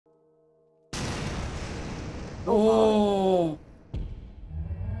Oh.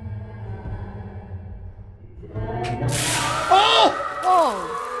 Oh! Oh.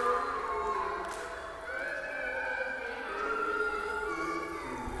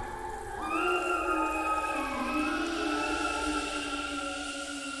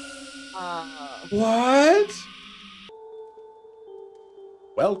 What?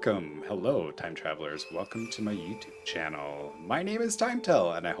 Welcome. Hello, time travelers. Welcome to my YouTube channel. My name is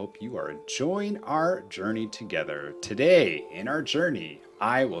TimeTeLl, and I hope you are enjoying our journey together. Today, in our journey,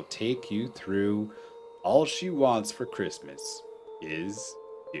 I will take you through All She Wants for Christmas Is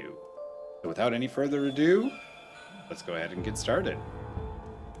You. So without any further ado, let's go ahead and get started.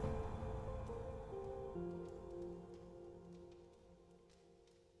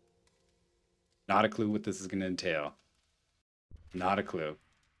 Not a clue what this is going to entail. Not a clue.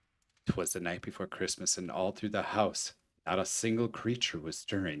 'Twas the night before Christmas, and all through the house, not a single creature was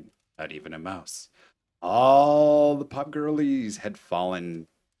stirring, not even a mouse. All the pop girlies had fallen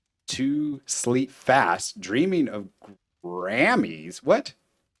to sleep fast, dreaming of Grammys. What?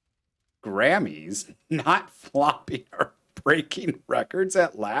 Grammys? Not flopping or breaking records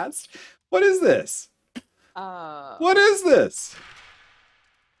at last? What is this? What is this?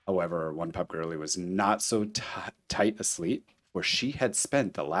 However, one pop girlie was not so tight asleep, for she had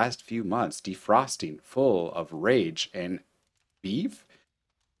spent the last few months defrosting full of rage and beef.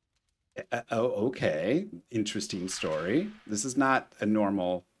 Oh, okay. Interesting story. This is not a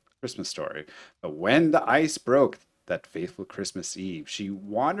normal Christmas story. But when the ice broke that faithful Christmas Eve, she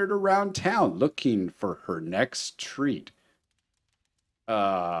wandered around town looking for her next treat.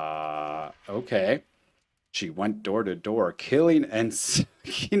 Okay. She went door to door, killing and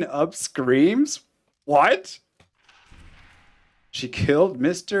sucking up screams. What? She killed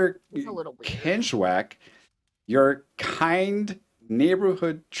Mr. Kinchwack, your kind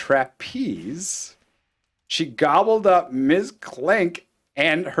neighborhood trapeze. She gobbled up Ms. Clink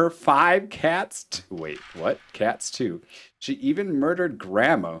and her 5 cats. Wait, what? Cats too. She even murdered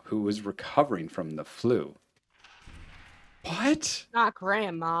Grandma, who was recovering from the flu. What? Not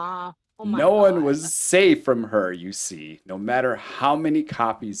Grandma. Oh my No one God. was safe from her, you see, no matter how many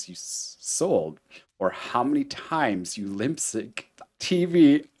copies you sold or how many times you lip sync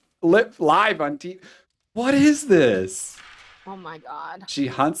live on TV. What is this? Oh my God. She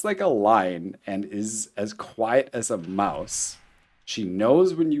hunts like a lion and is as quiet as a mouse. She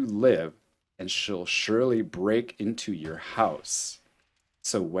knows when you live, and she'll surely break into your house.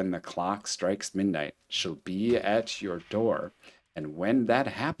 So when the clock strikes midnight, she'll be at your door. And when that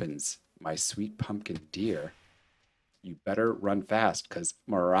happens, my sweet pumpkin dear, you better run fast, because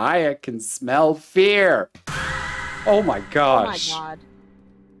Mariah can smell fear. Oh my gosh. Oh my God.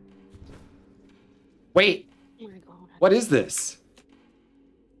 Wait. Oh my God. What is this?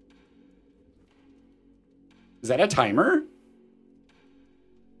 Is that a timer?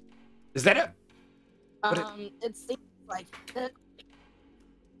 Is that a... It seems like it.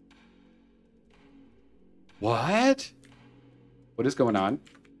 What? What is going on?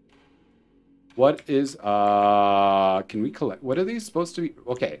 What is, can we collect, what are these supposed to be?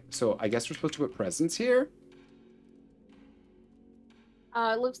 Okay, so I guess we're supposed to put presents here?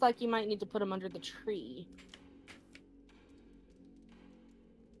 It looks like you might need to put them under the tree.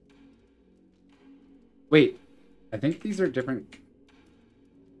 Wait, I think these are different.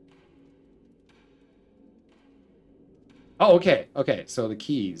 Oh, okay, okay, so the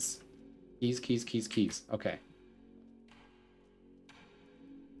keys. Keys. Okay.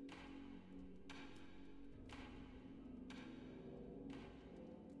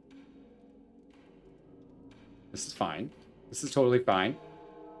 This is fine. This is totally fine.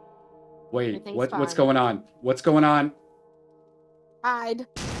 Wait, what's going on? What's going on? Hide.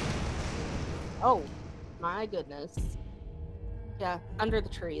 Oh, my goodness. Yeah, under the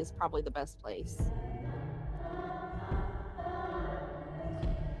tree is probably the best place.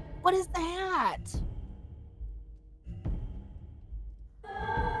 What is that?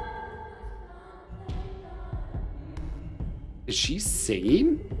 Is she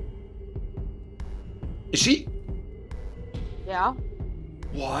singing? Is she? Yeah.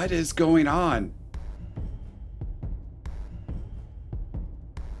 What is going on?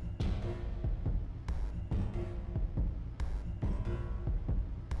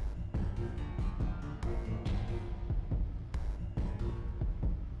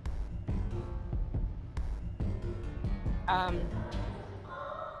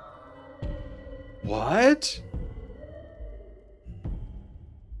 What?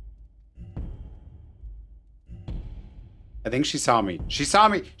 I think she saw me. She saw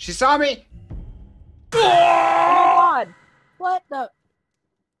me. She saw me. Oh my God. What the?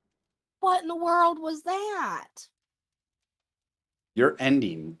 What in the world was that? You're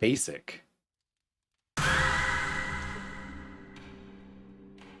ending basic.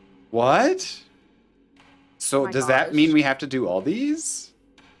 What? Oh So my does that mean gosh. we have to do all these?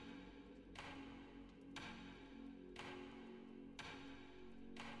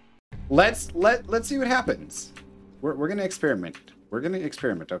 Let's see what happens. We're gonna experiment. We're gonna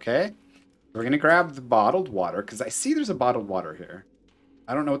experiment, okay? We're gonna grab the bottled water because I see there's a bottled water here.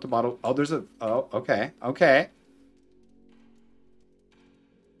 I don't know what the bottle. Oh, there's a. Oh, okay, okay.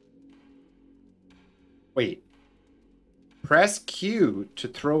 Wait. Press Q to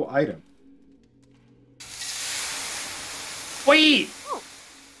throw item. Wait. Oh,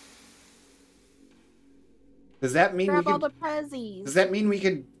 Does that mean we grab all could? the Does prezzies. that mean we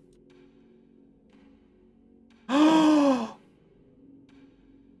could? Oh.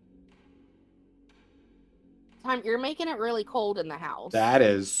 Time, you're making it really cold in the house. That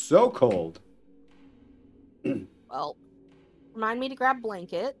is so cold. Well, remind me to grab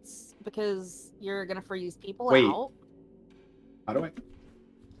blankets because you're gonna freeze people Wait. out. How do I?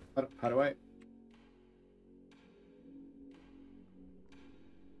 How do I?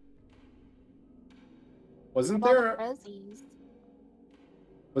 Wasn't Grab all the there? prezzies.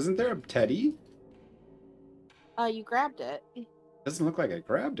 Wasn't there a teddy? You grabbed it. Doesn't look like I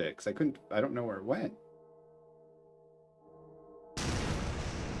grabbed it because I couldn't. I don't know where it went.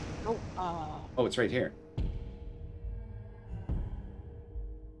 Oh, Oh, it's right here.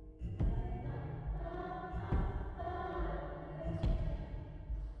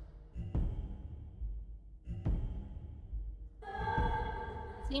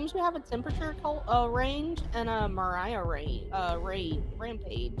 seems you have a temperature range and a Mariah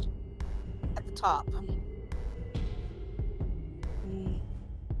rampage at the top.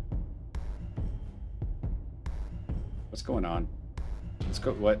 What's going on? Let's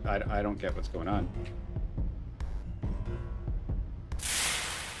go. What? I don't get what's going on.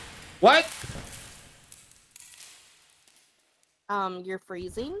 What? You're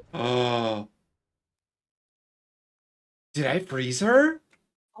freezing. Oh. Did I freeze her?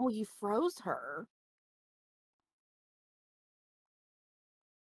 Oh, you froze her.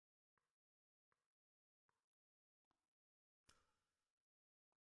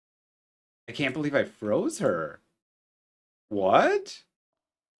 I can't believe I froze her. What?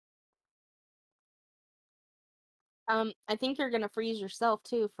 I think you're gonna freeze yourself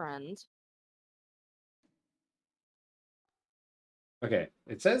too, friend. Okay.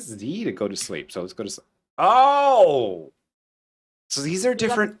 It says Z to go to sleep, so let's go to sleep. Oh! So these are You got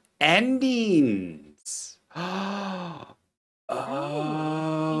different endings. you froze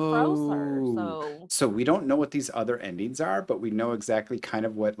her, Oh. so So we don't know what these other endings are, but we know exactly kind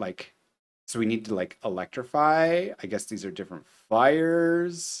of what, like, so we need to, like, electrify. I guess these are different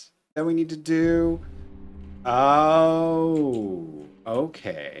fires that we need to do. Oh,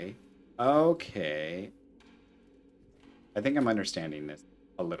 okay. Okay. I think I'm understanding this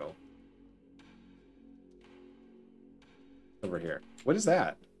a little. Over here. What is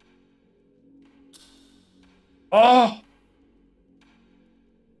that? Oh!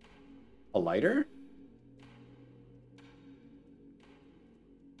 A lighter?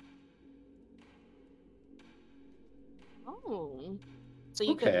 oh, so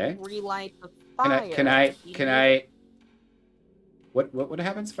you Okay. could relight the Can I fire. can I if you can need. I what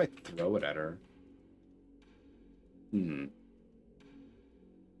happens if I throw it at her? Hmm.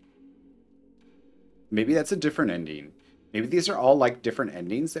 Maybe that's a different ending. Maybe these are all like different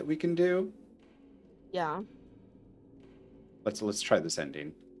endings that we can do. Yeah. Let's try this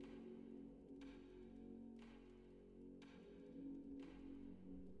ending.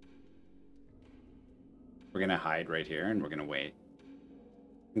 We're gonna hide right here and we're gonna wait.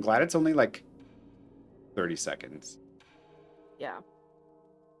 I'm glad it's only like 30 seconds. Yeah.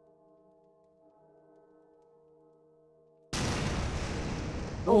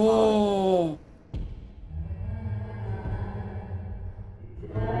 Oh!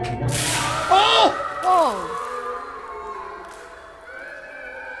 Oh! Oh!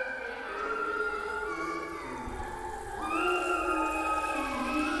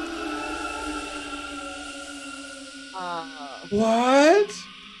 What?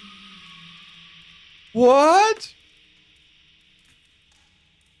 What?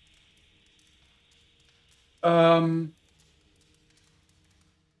 Um,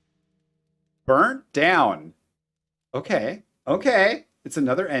 burnt down. Okay. Okay. It's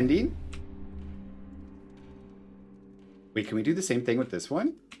another ending. Wait, can we do the same thing with this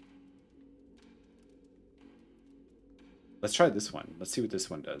one? Let's try this one. Let's see what this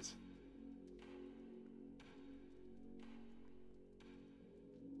one does.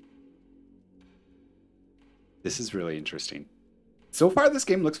 This is really interesting. So far, this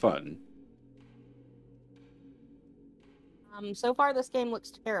game looks fun. So far this game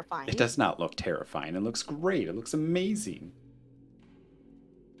looks It terrifying. does not look terrifying. It looks great. It looks amazing.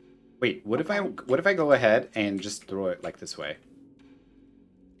 Wait, what if I go ahead and just throw it like this way?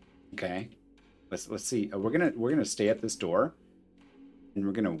 Okay. Let's see. We're gonna stay at this door, and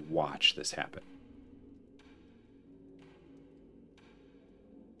we're gonna watch this happen.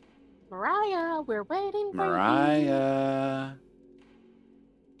 Mariah, we're waiting for you. Mariah.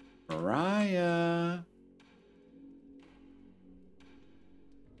 Mariah.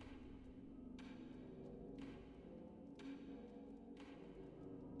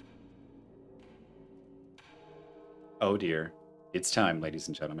 Oh dear. It's time, ladies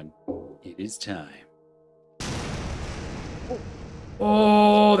and gentlemen. It is time.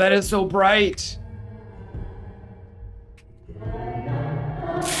 Oh, that is so bright.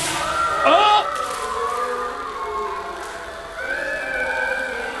 Oh!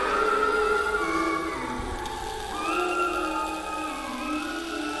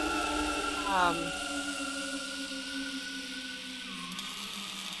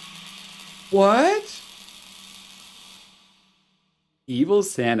 What? Evil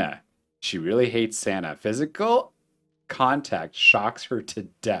Santa. She really hates Santa. Physical contact shocks her to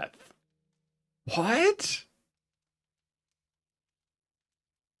death. What?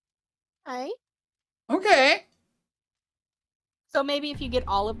 Okay. Okay. So maybe if you get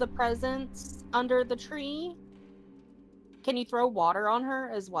all of the presents under the tree, can you throw water on her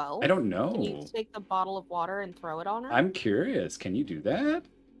as well? I don't know. Can you take the bottle of water and throw it on her? I'm curious. Can you do that?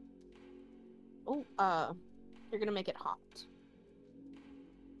 Oh, you're gonna make it hot.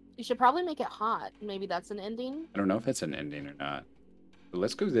 You should probably make it hot. Maybe that's an ending. I don't know if it's an ending or not. But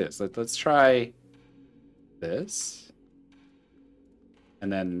let's go this. Let's try this.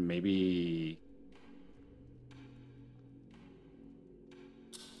 And then maybe...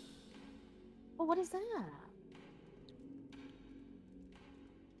 Oh, what is that?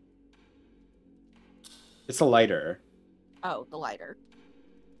 It's a lighter. Oh, the lighter.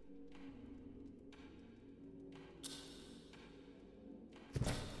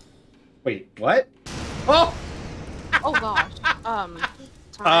 Wait, what? Oh! Oh gosh.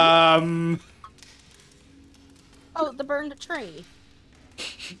 Time. Oh, the burned tree.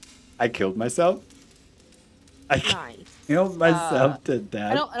 I killed myself. I Nice. killed myself to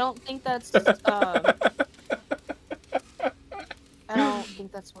death. I don't think that's I don't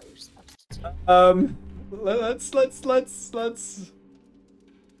think that's what you're supposed to do. Let's.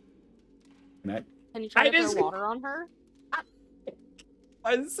 Can you try to just- throw water on her?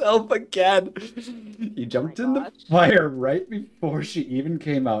 Myself again. You jumped in the fire right before she even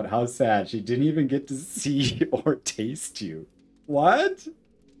came out. How sad. She didn't even get to see or taste you. What?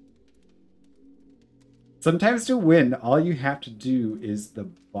 Sometimes to win, all you have to do is the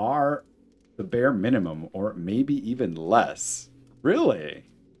bare minimum, or maybe even less. Really?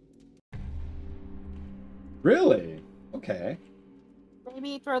 Really? Okay.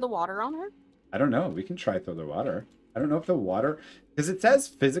 Maybe throw the water on her? I don't know. We can try throw the water. I don't know if the water... Because it says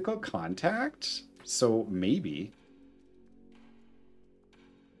physical contact, so maybe.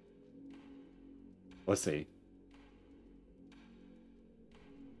 Let's see.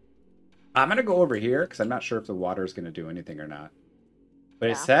 I'm going to go over here because I'm not sure if the water is going to do anything or not. But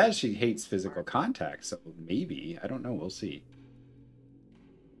it says she hates physical contact, so maybe. I don't know. We'll see.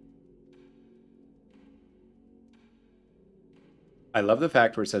 I love the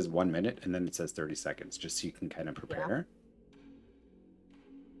fact where it says 1 minute and then it says 30 seconds, just so you can kind of prepare.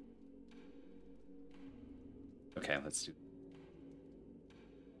 Okay, let's do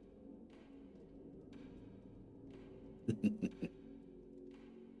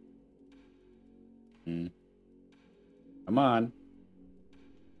Come on.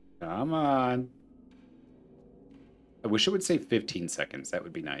 Come on. I wish it would say 15 seconds. That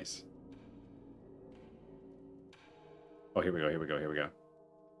would be nice. Oh, here we go, here we go, here we go.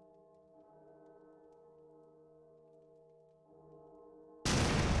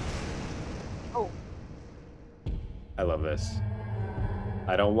 Oh. I love this.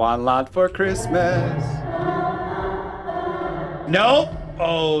 I don't want a lot for Christmas. Nope.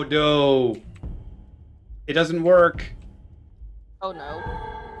 Oh, no. It doesn't work. Oh no.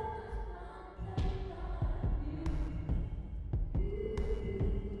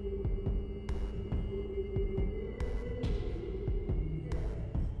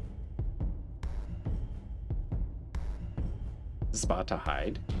 Spot to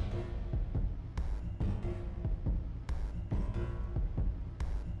hide.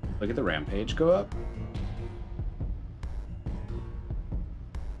 Look at the rampage go up.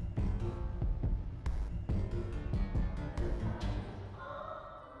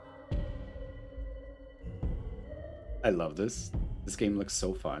 I love this. This game looks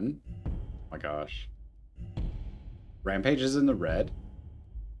so fun. Oh my gosh. Rampage is in the red.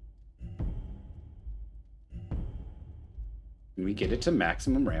 Can we get it to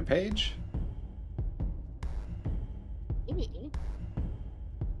maximum rampage? Maybe.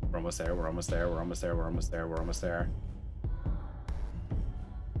 We're almost there. We're almost there. We're almost there. We're almost there. We're almost there.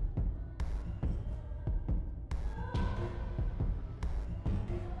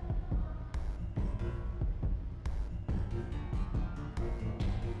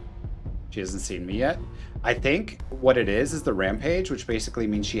 She hasn't seen me yet. I think what it is the rampage, which basically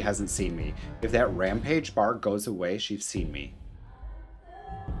means she hasn't seen me. If that rampage bar goes away, she's seen me.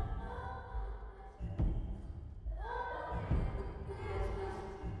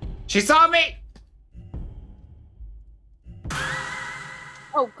 She saw me!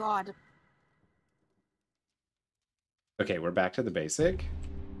 Oh, God. Okay, we're back to the basic.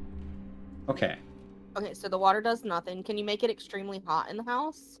 Okay. Okay, so the water does nothing. Can you make it extremely hot in the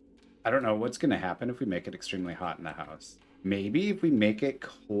house? I don't know what's going to happen if we make it extremely hot in the house. Maybe if we make it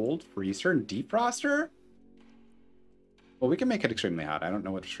cold, freezer, and defroster? Well, we can make it extremely hot. I don't know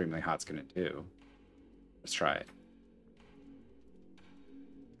what extremely hot's going to do. Let's try it.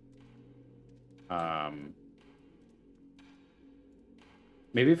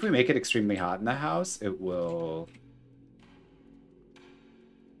 Maybe if we make it extremely hot in the house, it will...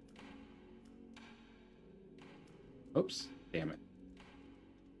 Oops. Damn it.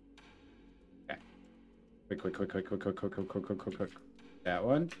 Okay. Quick. That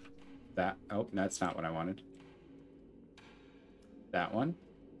one. That. Oh, that's not what I wanted. That one.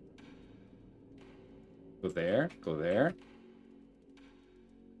 Go there. Go there.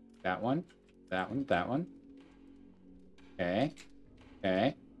 That one. That one. That one. Okay.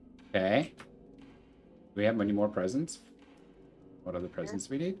 Okay. Okay. Do we have any more presents? What other presents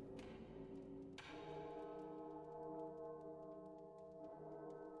do we need?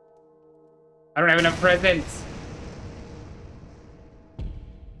 I don't have enough presents.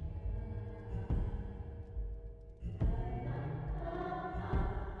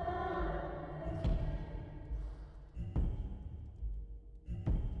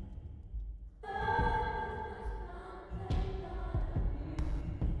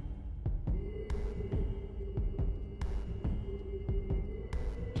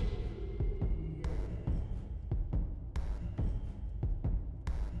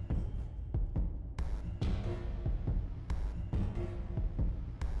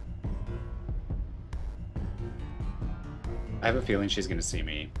 I have a feeling she's going to see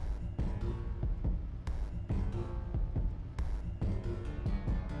me.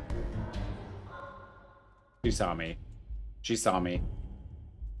 She saw me. She saw me.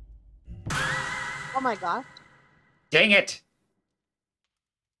 Oh, my gosh. Dang it!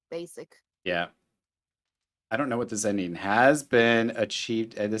 Basic. Yeah. I don't know what this ending has been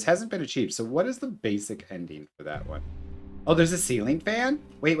achieved. This hasn't been achieved. So what is the basic ending for that one? Oh, there's a ceiling fan?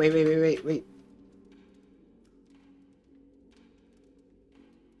 Wait.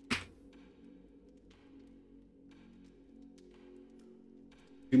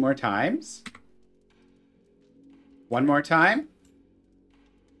 2 more times? 1 more time?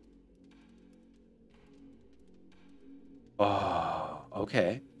 Oh,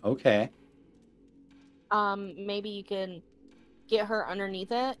 okay. Okay. Maybe you can get her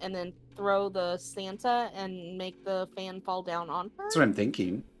underneath it and then throw the Santa and make the fan fall down on her. That's what I'm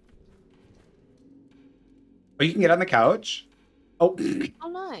thinking. Oh, you can get on the couch? Oh. Oh,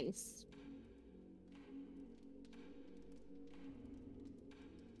 nice.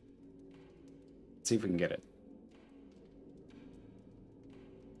 Let's see if we can get it.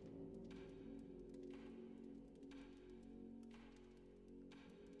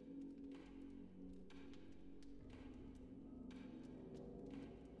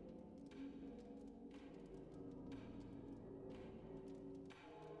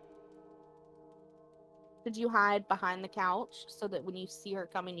 Did you hide behind the couch so that when you see her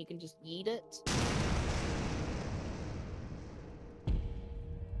coming, you can just yeet it?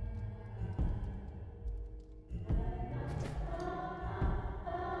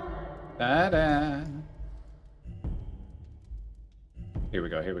 Ta-da! Here we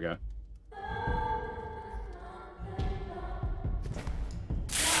go. Here we go.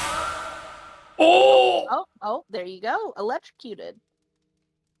 Oh! Oh, there you go. Electrocuted.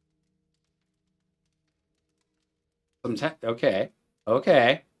 Okay.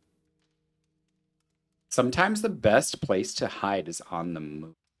 Okay. Sometimes the best place to hide is on the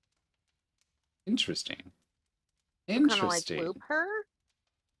move. Interesting. Interesting. Kind of like loop her?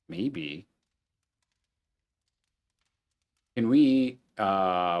 Maybe. Can we,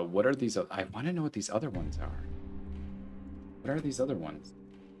 what are these? I want to know what these other ones are. What are these other ones?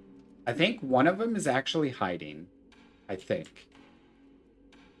 I think one of them is actually hiding. I think.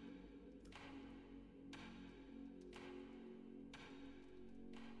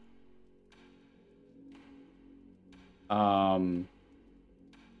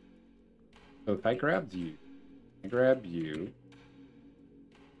 So if I grab you, I grab you.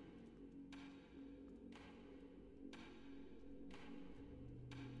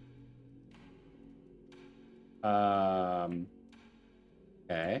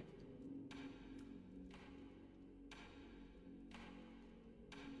 Okay.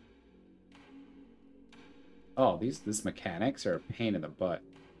 Oh, these mechanics are a pain in the butt.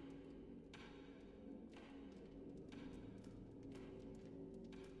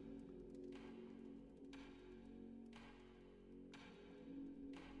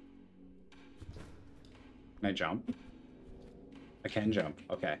 Can I jump? I can jump.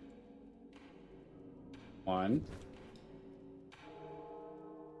 Okay. 1.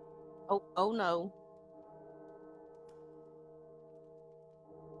 Oh no.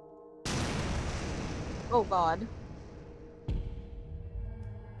 Oh God.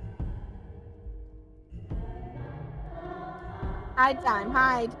 Hide time,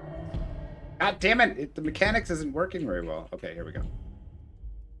 hide. God damn it! The mechanics isn't working very well. Okay, here we go.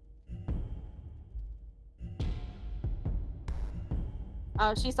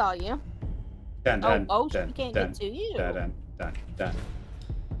 She saw you. Dun dun Oh, dun she can't get dun to you. dun dun dun dun.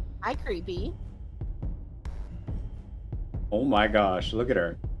 Hi, creepy. Oh my gosh! Look at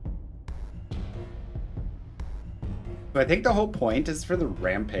her. So I think the whole point is for the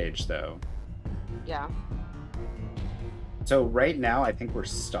rampage, though. Yeah. So right now, I think we're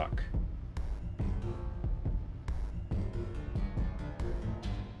stuck.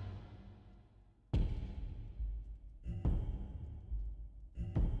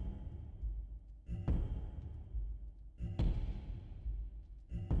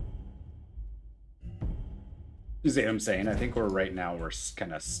 You see what I'm saying? I think right now we're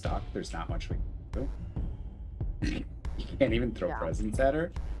kind of stuck. There's not much we can do. You can't even throw presents at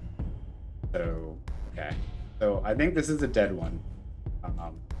her. So, okay. So I think this is a dead one.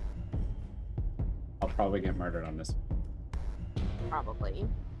 I'll probably get murdered on this one. Probably.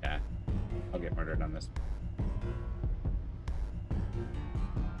 Yeah, I'll get murdered on this one.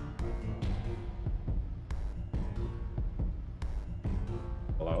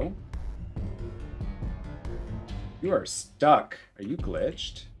 Hello? You are stuck. Are you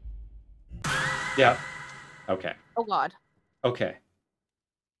glitched? Yep. Okay. Oh God. Okay.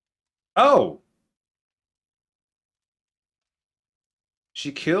 Oh!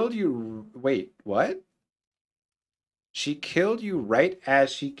 She killed you. Wait, what? She killed you right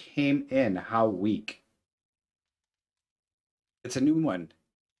as she came in. How weak. It's a new one.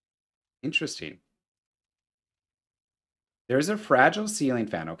 Interesting. There's a fragile ceiling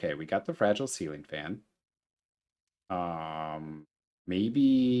fan. Okay, we got the fragile ceiling fan.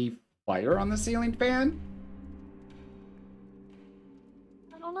 Maybe fire on the ceiling fan?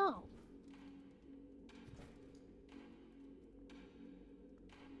 I don't know.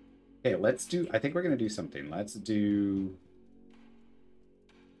 Okay, let's do, I think we're going to do something. Let's do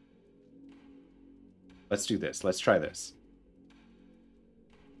this. Let's try this.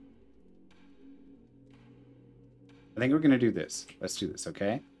 I think we're going to do this. Let's do this,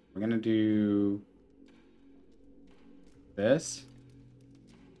 okay? We're going to do this.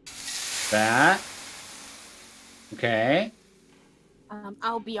 That. Okay.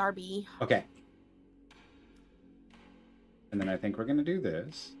 I'll BRB. Okay. And then I think we're going to do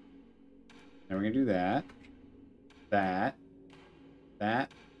this. And we're going to do that. That.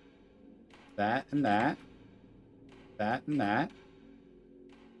 That. That and that. That and that.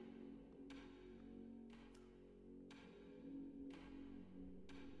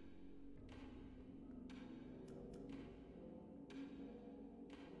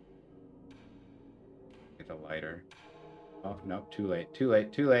 Get a lighter. Oh, no, too late. Too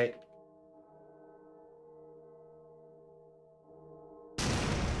late. Too late.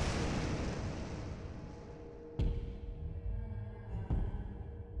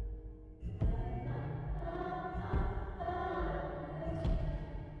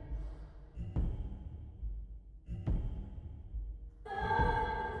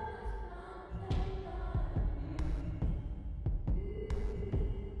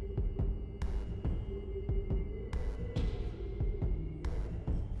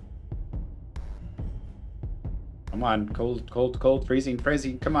 Come on, cold, cold, cold, freezing,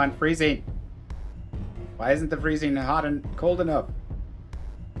 freezing. Come on, freezing. Why isn't the freezing hot and cold enough?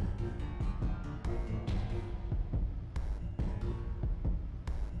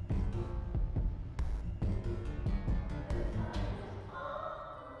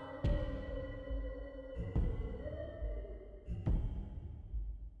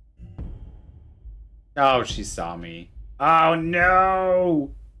 Oh, she saw me. Oh,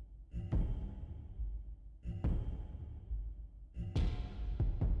 no!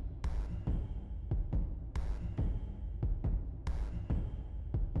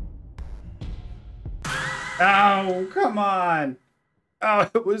 Oh, come on! Oh,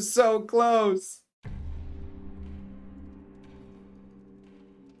 it was so close!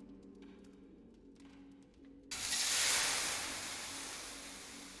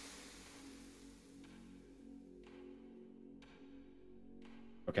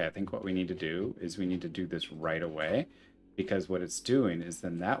 Okay, I think what we need to do is we need to do this right away, because what it's doing is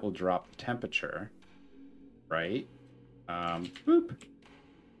then that will drop the temperature, right? Boop.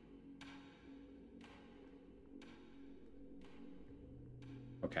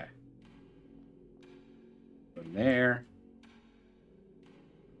 Okay. One there.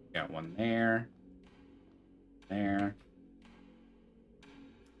 Got one there. There.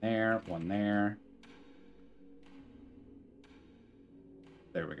 There. One there.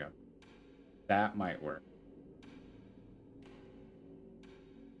 There we go. That might work.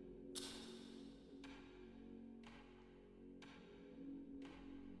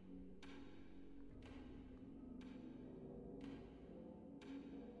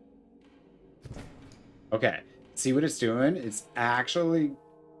 Okay. See what it's doing? It's actually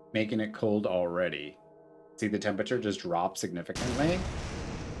making it cold already. See, the temperature just dropped significantly.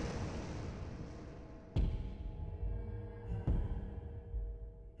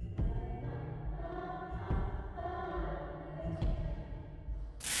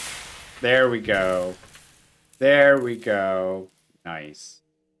 There we go. There we go. Nice.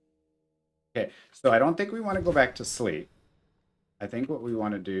 Okay, so I don't think we want to go back to sleep. I think what we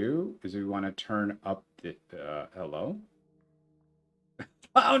want to do is we want to turn up the hello.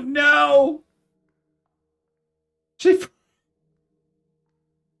 Oh no! She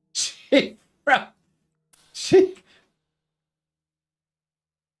she she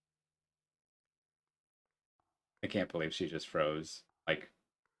I can't believe she just froze. Like,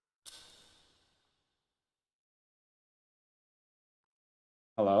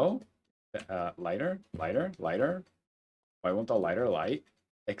 hello? Lighter? Lighter? Lighter? Why won't the lighter light?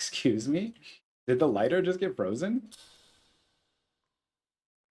 Excuse me? Did the lighter just get frozen?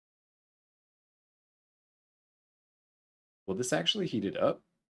 Will this actually heat it up?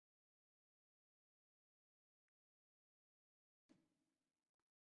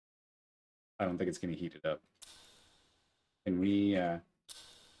 I don't think it's going to heat it up. Can we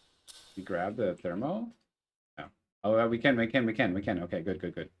grab the thermo? No. Oh, we can. Okay,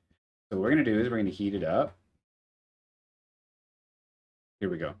 good. So what we're going to do is we're going to heat it up. Here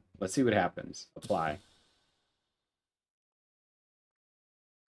we go. Let's see what happens. Apply.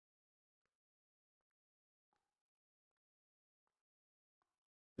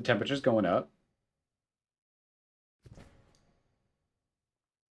 The temperature's going up.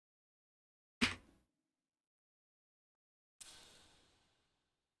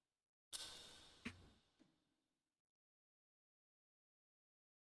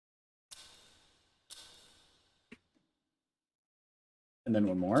 And then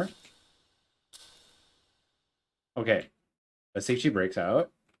one more. Okay. Let's see if she breaks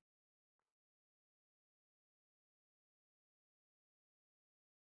out.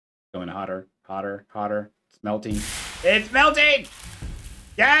 Going hotter, hotter, hotter. It's melting. It's melting!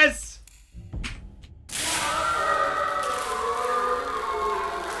 Yes!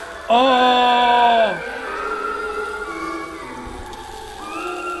 Oh!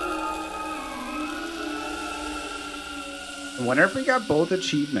 I wonder if we got both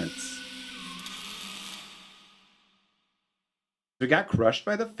achievements. We got crushed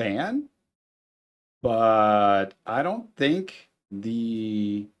by the fan, but I don't think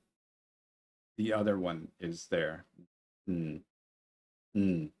the other one is there. Okay.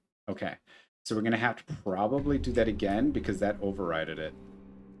 So we're going to have to probably do that again because that overrided it.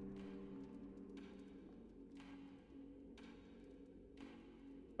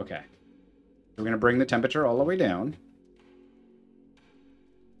 Okay. So we're going to bring the temperature all the way down.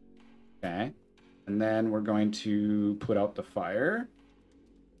 Okay. And then we're going to put out the fire.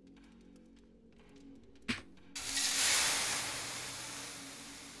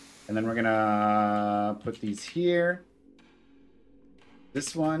 And then we're going to put these here.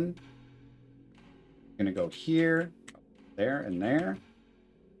 This one. Going to go here, there, and there.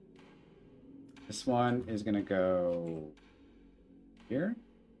 This one is going to go here.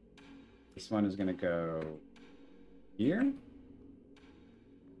 This one is going to go here.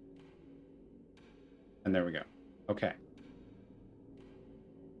 And there we go. Okay.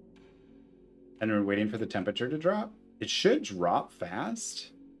 And we're waiting for the temperature to drop. It should drop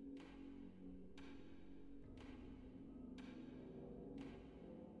fast.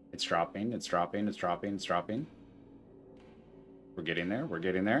 It's dropping, it's dropping, it's dropping, it's dropping. We're getting there, we're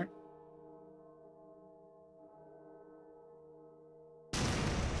getting there.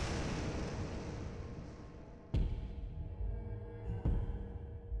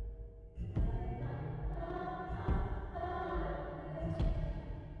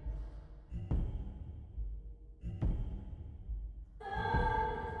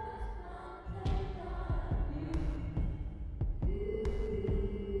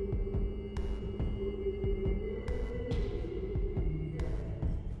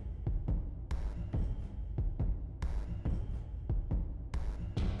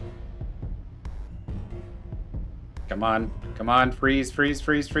 Come on, freeze, freeze,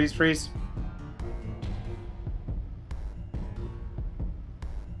 freeze, freeze, freeze.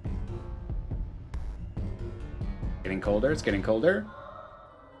 Getting colder, it's getting colder.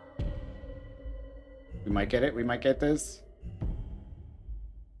 We might get it, we might get this.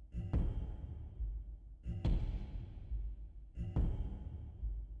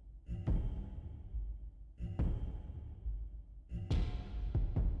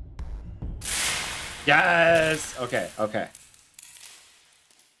 Yes! Okay, okay.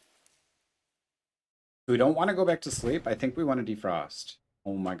 We don't want to go back to sleep. I think we want to defrost.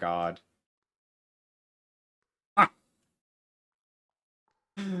 Oh my god. Ah.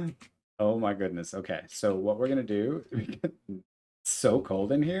 Oh my goodness. Okay, so what we're gonna do, it's so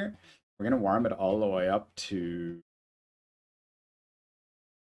cold in here. We're gonna warm it all the way up to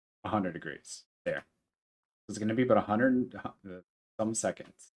 100 degrees. There. It's gonna be about 100 some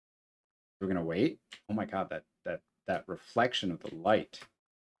seconds. We're gonna wait. Oh my god, that reflection of the light.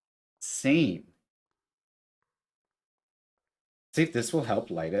 Insane. See if this will help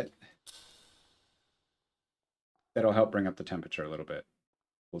light it. That'll help bring up the temperature a little bit.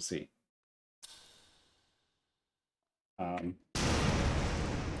 We'll see.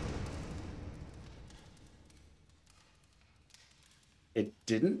 It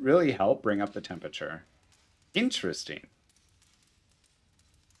didn't really help bring up the temperature. Interesting.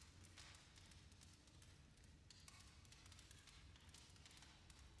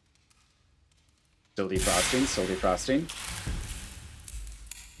 Still defrosting, still defrosting.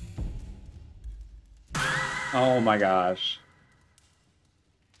 Oh my gosh.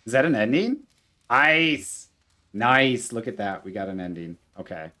 Is that an ending? Nice. Nice. Look at that. We got an ending.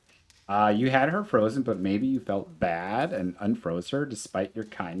 Okay. You had her frozen, but maybe you felt bad and unfroze her. Despite your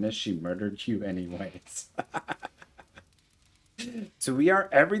kindness, she murdered you anyways. So we are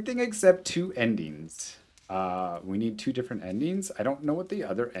everything except two endings. We need two different endings. I don't know what the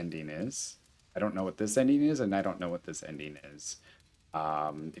other ending is. I don't know what this ending is, and I don't know what this ending is.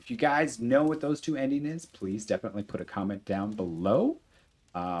 If you guys know what those two ending is, please definitely put a comment down below.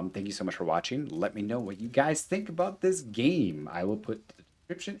 Thank you so much for watching. Let me know what you guys think about this game. I will put the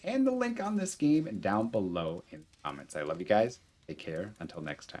description and the link on this game down below in the comments. I love you guys. Take care. Until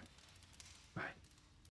next time.